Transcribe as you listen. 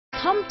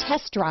Come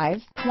test drive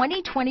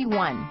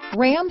 2021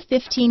 Ram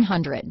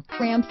 1500.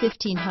 Ram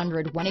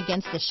 1500 went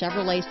against the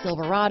Chevrolet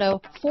Silverado,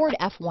 Ford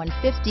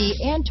F-150,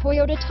 and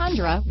Toyota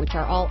Tundra, which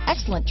are all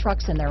excellent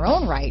trucks in their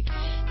own right.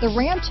 The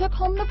Ram took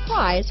home the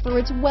prize for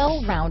its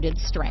well-rounded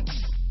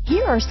strengths.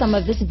 Here are some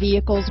of this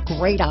vehicle's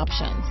great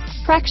options: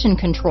 traction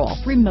control,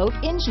 remote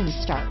engine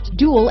start,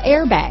 dual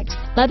airbags,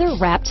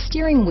 leather-wrapped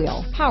steering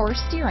wheel, power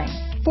steering,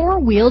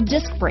 four-wheel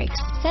disc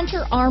brakes,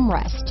 center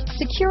armrest,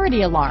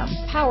 security alarm,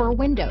 power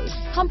windows,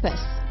 compass,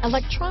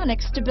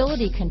 electronic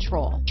stability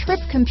control, trip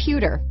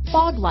computer,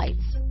 fog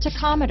lights,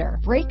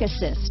 tachometer, brake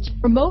assist,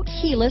 remote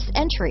keyless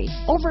entry,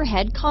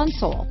 overhead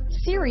console,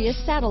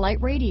 Sirius satellite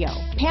radio,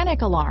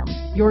 panic alarm.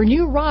 Your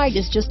new ride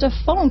is just a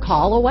phone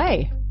call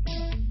away.